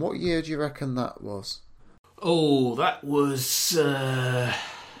Town, what year do you reckon that was? Oh, that was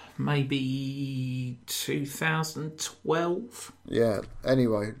maybe 2012. Yeah,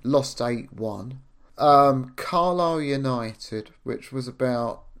 anyway, lost 8-1. Carlisle United, which was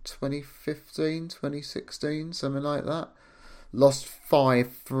about 2015, 2016, something like that, lost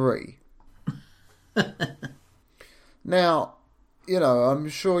 5-3. Now, you know, I'm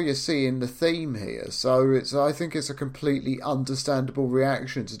sure you're seeing the theme here, so I think it's a completely understandable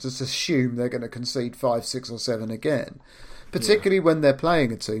reaction to just assume they're going to concede 5, 6 or 7 again. Particularly when they're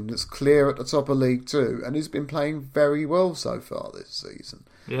playing a team that's clear at the top of League Two and who's been playing very well so far this season.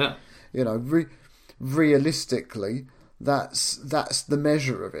 Yeah. You know, realistically, that's the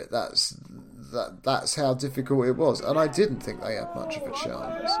measure of it. That's how difficult it was. And I didn't think they had much of a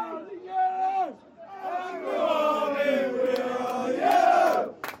chance.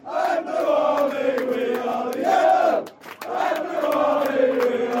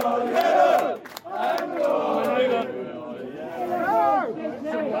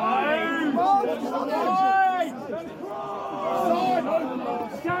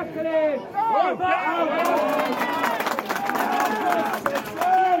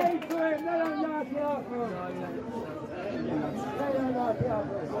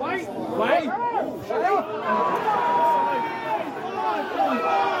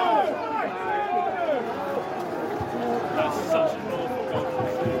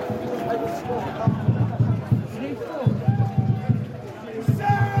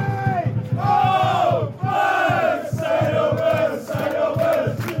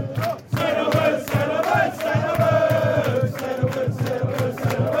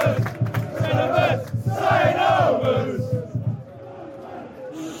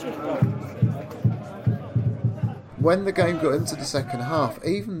 When the game got into the second half,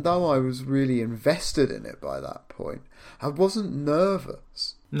 even though I was really invested in it by that point, I wasn't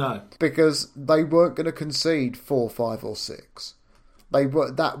nervous. No. Because they weren't going to concede 4, 5 or 6.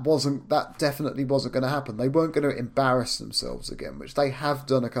 That definitely wasn't going to happen. They weren't going to embarrass themselves again, which they have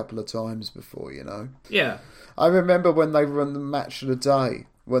done a couple of times before, you know. Yeah. I remember when they won the match of the day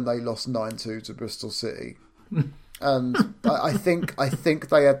when they lost 9-2 to Bristol City. And I think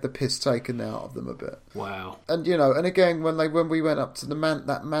they had the piss taken out of them a bit. Wow. And you know, and again when we went up to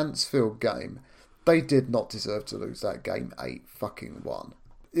that Mansfield game, they did not deserve to lose that game 8-1.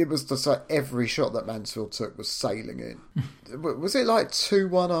 It was just like every shot that Mansfield took was sailing in. Was it like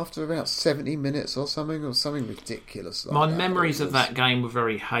 2-1 after about 70 minutes or something ridiculous like My that? memories of that game were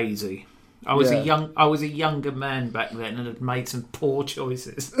very hazy. I was a younger man back then and had made some poor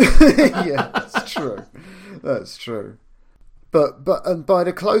choices. Yeah, that's true. That's true. But by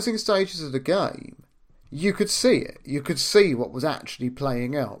the closing stages of the game, you could see it. You could see what was actually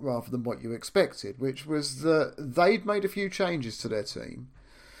playing out rather than what you expected, which was that they'd made a few changes to their team.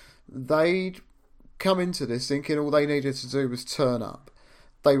 They'd come into this thinking all they needed to do was turn up.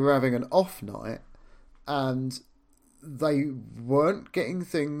 They were having an off night and they weren't getting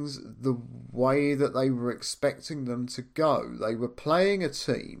things the way that they were expecting them to go. They were playing a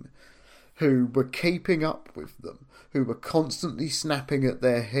team who were keeping up with them, who were constantly snapping at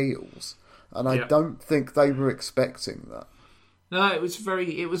their heels, and I don't think they were expecting that. No, it was a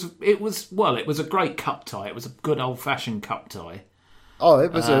great cup tie. It was a good old-fashioned cup tie. Oh,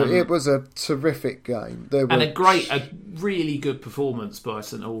 it was a terrific game. And a really good performance by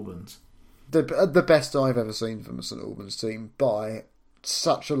St Albans. The best I've ever seen from a St Albans team by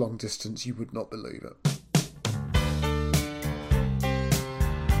such a long distance, you would not believe it.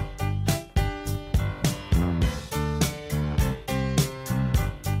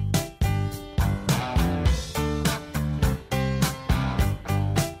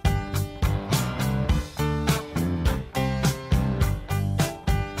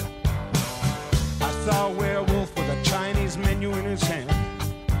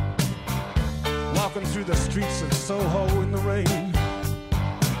 walking through the streets of Soho in the rain.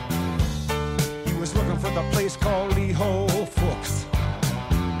 He was looking for the place called Lee Ho Fooks.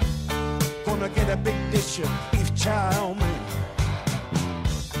 Gonna get a big dish of beef chow mein.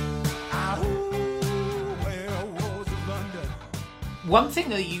 One thing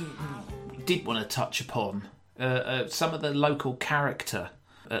that you did want to touch upon, some of the local character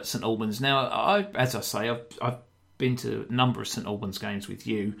at St Albans. Now, as I say, I've been to a number of St Albans games with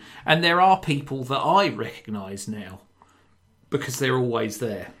you, and there are people that I recognise now because they're always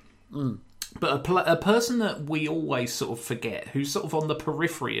there. But a person that we always sort of forget, who's sort of on the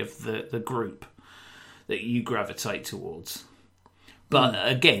periphery of the group that you gravitate towards, but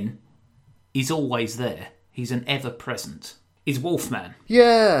again, he's always there. He's an ever-present. Is Wolfman.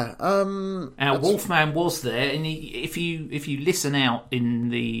 Yeah. Now, Wolfman was there, and if you listen out in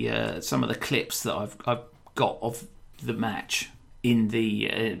the some of the clips that I've got of the match in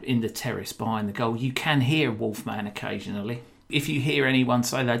the terrace behind the goal, you can hear Wolfman occasionally. If you hear anyone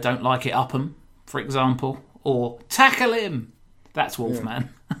say they don't like it, Upham, for example, or tackle him, that's Wolfman.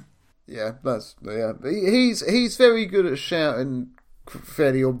 Yeah, he's very good at shouting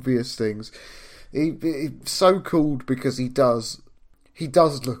fairly obvious things. He's so called because he does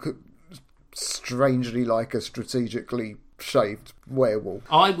look strangely like a strategically shaped werewolf.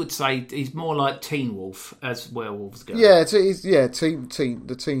 I would say he's more like Teen Wolf as werewolves go. Yeah,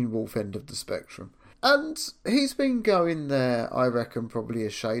 the Teen Wolf end of the spectrum. And he's been going there, I reckon, probably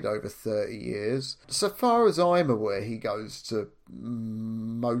a shade over 30 years. So far as I'm aware, he goes to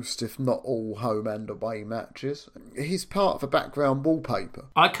most, if not all, home and away matches. He's part of a background wallpaper.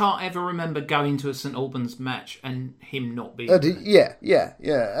 I can't ever remember going to a St Albans match and him not being there. Yeah.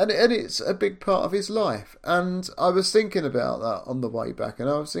 And it's a big part of his life. And I was thinking about that on the way back, and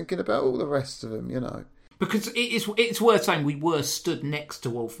I was thinking about all the rest of him, you know. Because it's worth saying we were stood next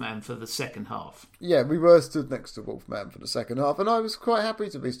to Wolfman for the second half. Yeah, we were stood next to Wolfman for the second half, and I was quite happy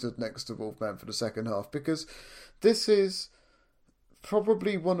to be stood next to Wolfman for the second half, because this is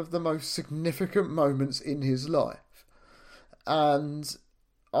probably one of the most significant moments in his life. And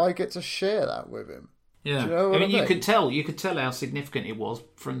I get to share that with him. Yeah. Do you know what I mean? You could tell how significant it was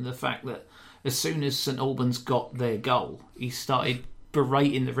from the fact that as soon as St Albans got their goal, he started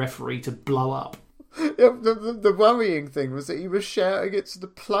berating the referee to blow up. Yeah, the worrying thing was that he was shouting it to the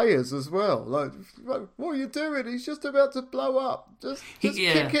players as well. Like, what are you doing? He's just about to blow up. Just kick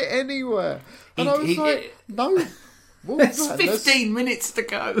it anywhere. And I was like, no. There's 15 minutes to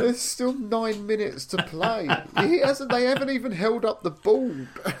go. There's still 9 minutes to play. They haven't even held up the ball.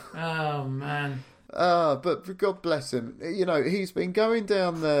 Oh, man. But God bless him. You know, he's been going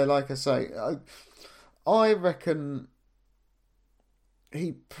down there, like I say. I reckon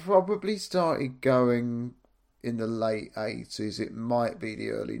he probably started going in the late 80s. It might be the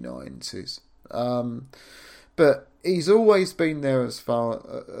early 90s. But he's always been there as far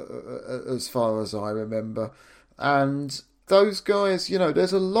as I remember. And those guys, you know,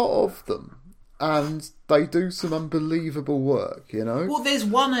 there's a lot of them. And they do some unbelievable work, you know? Well, there's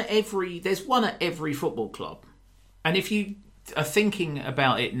one at every football club. And if you are thinking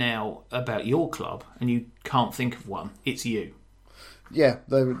about it now, about your club, and you can't think of one, it's you. Yeah,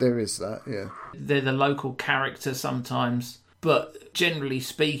 there is that, yeah. They're the local character sometimes, but generally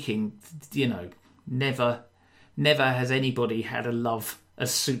speaking, you know, never has anybody had a love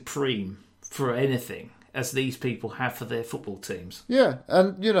as supreme for anything as these people have for their football teams. Yeah,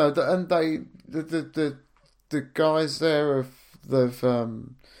 and you know, the guys there they've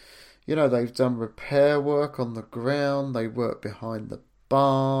done repair work on the ground. They work behind the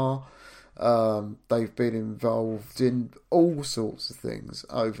bar. They've been involved in all sorts of things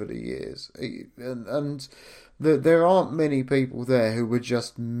over the years, and there aren't many people there who were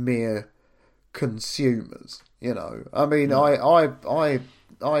just mere consumers. You know, I mean,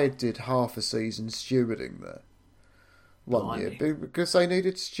 I did half a season stewarding there one year because they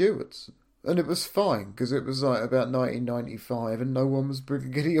needed stewards. And it was fine, because it was like about 1995 and no one was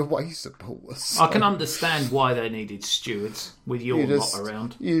bringing any away supporters. So I can understand why they needed stewards with your lot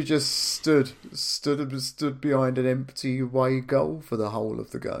around. You just stood behind an empty away goal for the whole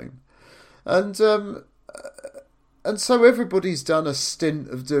of the game. And so everybody's done a stint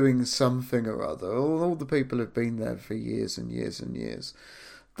of doing something or other. All the people have been there for years and years and years.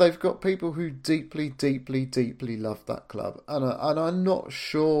 They've got people who deeply, deeply, deeply love that club. And I'm not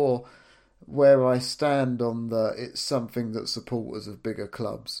sure where I stand on it's something that supporters of bigger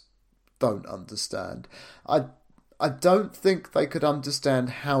clubs don't understand. I don't think they could understand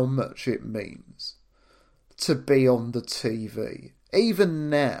how much it means to be on the TV even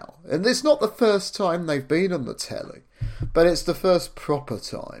now, and it's not the first time they've been on the telly, but it's the first proper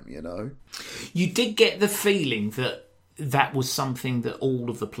time, you know. You did get the feeling that was something that all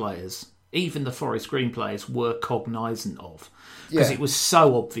of the players, even the Forest Green players, were cognisant of. Because it was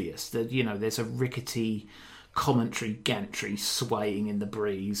so obvious that, you know, there's a rickety commentary gantry swaying in the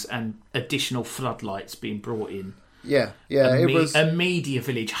breeze and additional floodlights being brought in. It was a media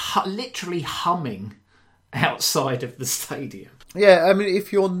village literally humming outside of the stadium. Yeah, I mean,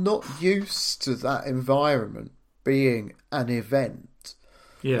 if you're not used to that environment being an event,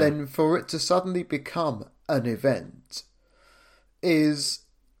 then for it to suddenly become an event is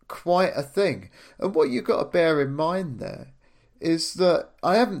quite a thing. And what you've got to bear in mind there is that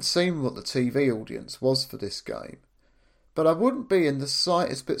I haven't seen what the TV audience was for this game, but I wouldn't be in the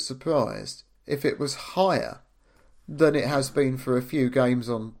slightest bit surprised if it was higher than it has been for a few games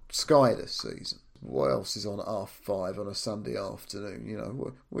on Sky this season. What else is on R5 on a Sunday afternoon? You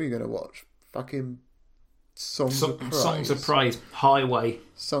know, what are you going to watch? Fucking Songs of Praise. Songs of Praise, Highway.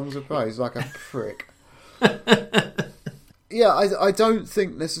 Songs of Praise, like a prick. Yeah, I don't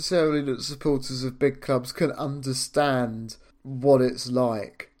think necessarily that supporters of big clubs can understand what it's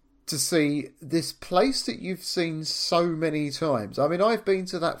like to see this place that you've seen so many times. I mean, I've been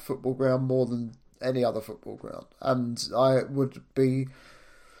to that football ground more than any other football ground, and I would be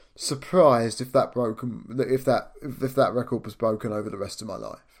surprised if that record was broken over the rest of my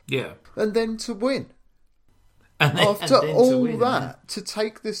life. Yeah, and then to win after all that, to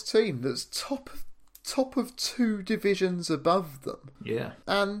take this team that's top of 2 divisions above them,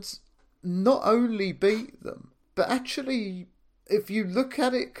 and not only beat them, but actually, if you look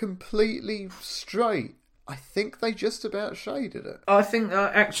at it completely straight, I think they just about shaded it. I think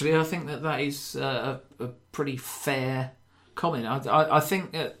that is a pretty fair comment. I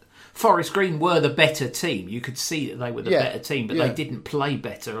think that Forest Green were the better team. You could see that they were the better team, but they didn't play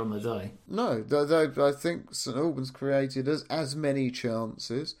better on the day. No, I think St Albans created as many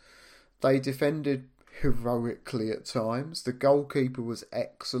chances. They defended heroically at times. The goalkeeper was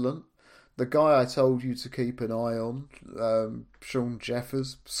excellent. The guy I told you to keep an eye on, Sean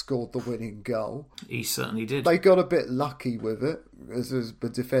Jeffers, scored the winning goal. He certainly did. They got a bit lucky with it because of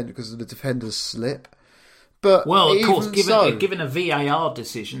the defender's slip. But well, of course, given a VAR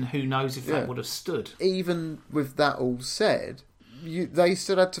decision, who knows if that would have stood. Even with that all said, they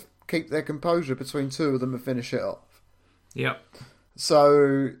still had to keep their composure between 2 of them and finish it off. Yep.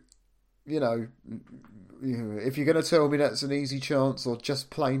 So, you know, if you're going to tell me that's an easy chance or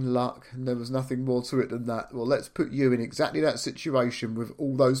just plain luck and there was nothing more to it than that, well, let's put you in exactly that situation with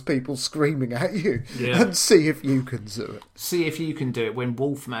all those people screaming at you and see if you can do it. See if you can do it when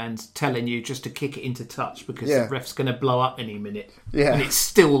Wolfman's telling you just to kick it into touch because the ref's going to blow up any minute. Yeah. And it's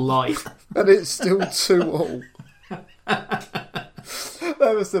still light. And it's still 2-2. That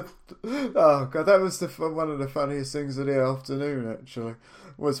was one of the funniest things of the afternoon, actually,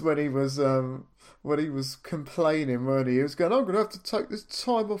 was when he was complaining, weren't he? He was going, I'm going to have to take this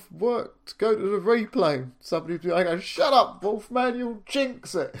time off work to go to the replay. Somebody would be like, shut up, Wolfman, you'll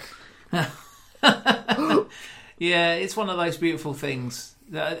jinx it. Yeah, it's one of those beautiful things.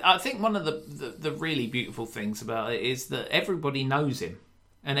 I think one of the really beautiful things about it is that everybody knows him.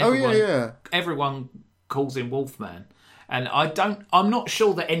 And everyone calls him Wolfman. And I'm not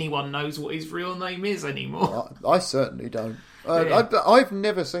sure that anyone knows what his real name is anymore. I certainly don't. I've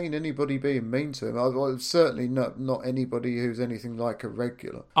never seen anybody being mean to him. Certainly not anybody who's anything like a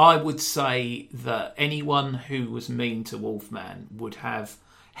regular. I would say that anyone who was mean to Wolfman would have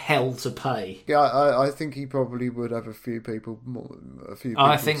hell to pay. Yeah, I think he probably would have a few people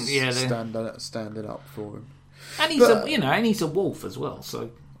standing up for him. And he's a wolf as well,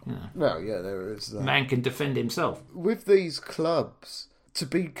 so. You know, well, yeah, there is that. Man can defend himself. With these clubs, to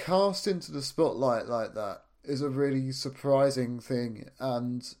be cast into the spotlight like that is a really surprising thing,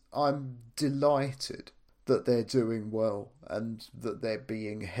 and I'm delighted that they're doing well and that they're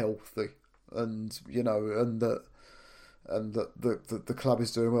being healthy, and that the club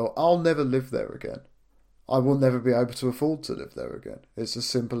is doing well. I'll never live there again. I will never be able to afford to live there again. It's as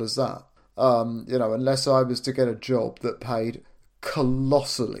simple as that. Unless I was to get a job that paid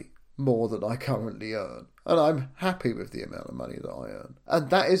colossally more than I currently earn, and I'm happy with the amount of money that I earn. And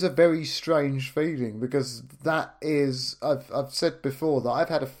that is a very strange feeling, because that is, I've said before that I've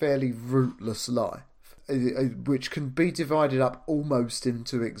had a fairly rootless life, which can be divided up almost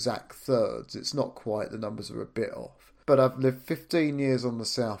into exact thirds. It's not quite, the numbers are a bit off, but I've lived 15 years on the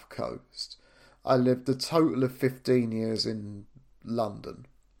south coast. I lived a total of 15 years in London,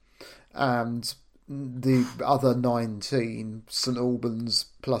 and the other 19 St Albans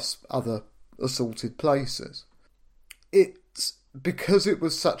plus other assaulted places. It's because it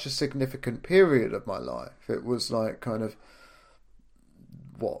was such a significant period of my life, it was like kind of,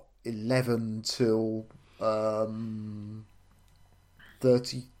 11 till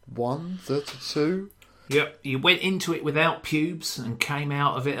 31, 32? Yep, you went into it without pubes and came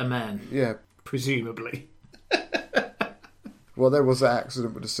out of it a man. Yeah. Presumably. Well, there was an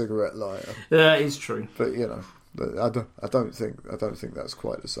accident with a cigarette lighter. That is true. But, you know, I don't think that's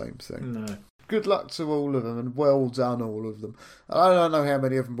quite the same thing. No. Good luck to all of them, and well done, all of them. I don't know how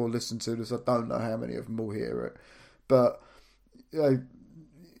many of them will listen to this. I don't know how many of them will hear it. But,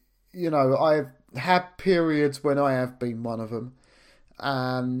 you know, I've had periods when I have been one of them.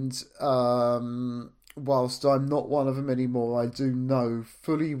 And whilst I'm not one of them anymore, I do know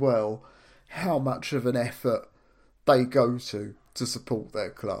fully well how much of an effort they go to support their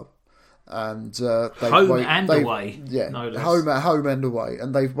club. And away. Yeah, no less. home and away.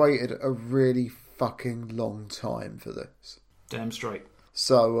 And they've waited a really fucking long time for this. Damn straight.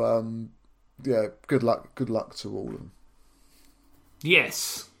 So, yeah, good luck to all of them.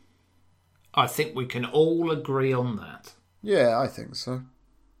 Yes. I think we can all agree on that. Yeah, I think so.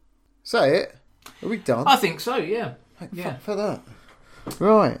 Say it. Are we done? I think so, yeah. Thank Yeah. fuck for that.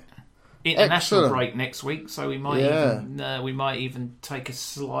 Right. International Excellent. break next week, so we might even take a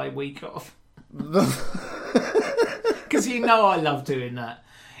sly week off. Because you know I love doing that.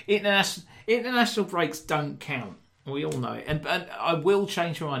 International breaks don't count. We all know it. And I will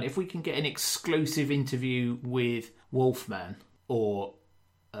change my mind. If we can get an exclusive interview with Wolfman or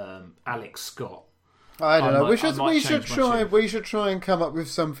Alex Scott, I don't know. We should try and come up with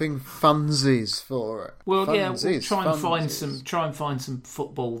something funsies for it. Well, funsies, yeah, we'll try and funsies. find some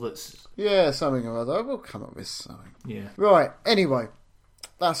football that's something or other. We'll come up with something. Yeah. Right. Anyway,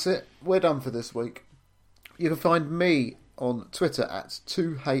 that's it. We're done for this week. You can find me on Twitter at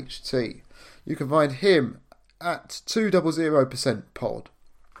 2HT. You can find him at 200%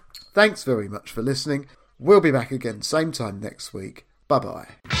 Thanks very much for listening. We'll be back again same time next week. Bye bye.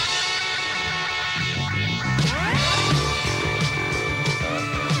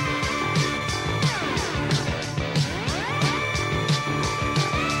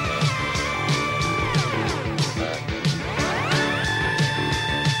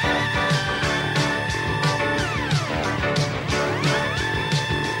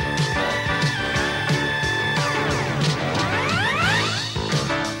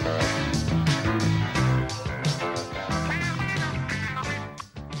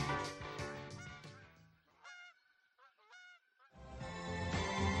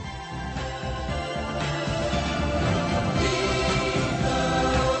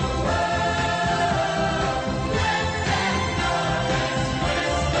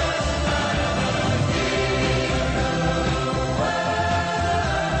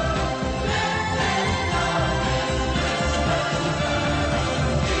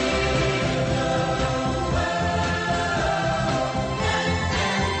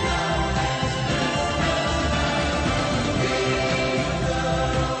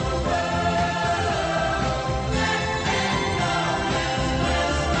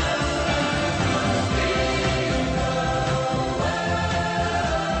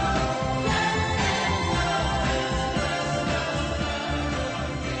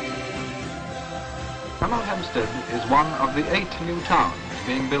 Hemel Hempstead is one of the 8 new towns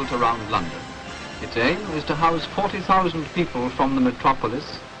being built around London. Its aim is to house 40,000 people from the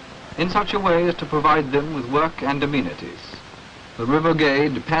metropolis in such a way as to provide them with work and amenities. The River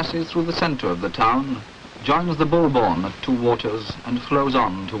Gade passes through the centre of the town, joins the Bulbourne at Two Waters and flows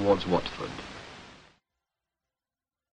on towards Watford.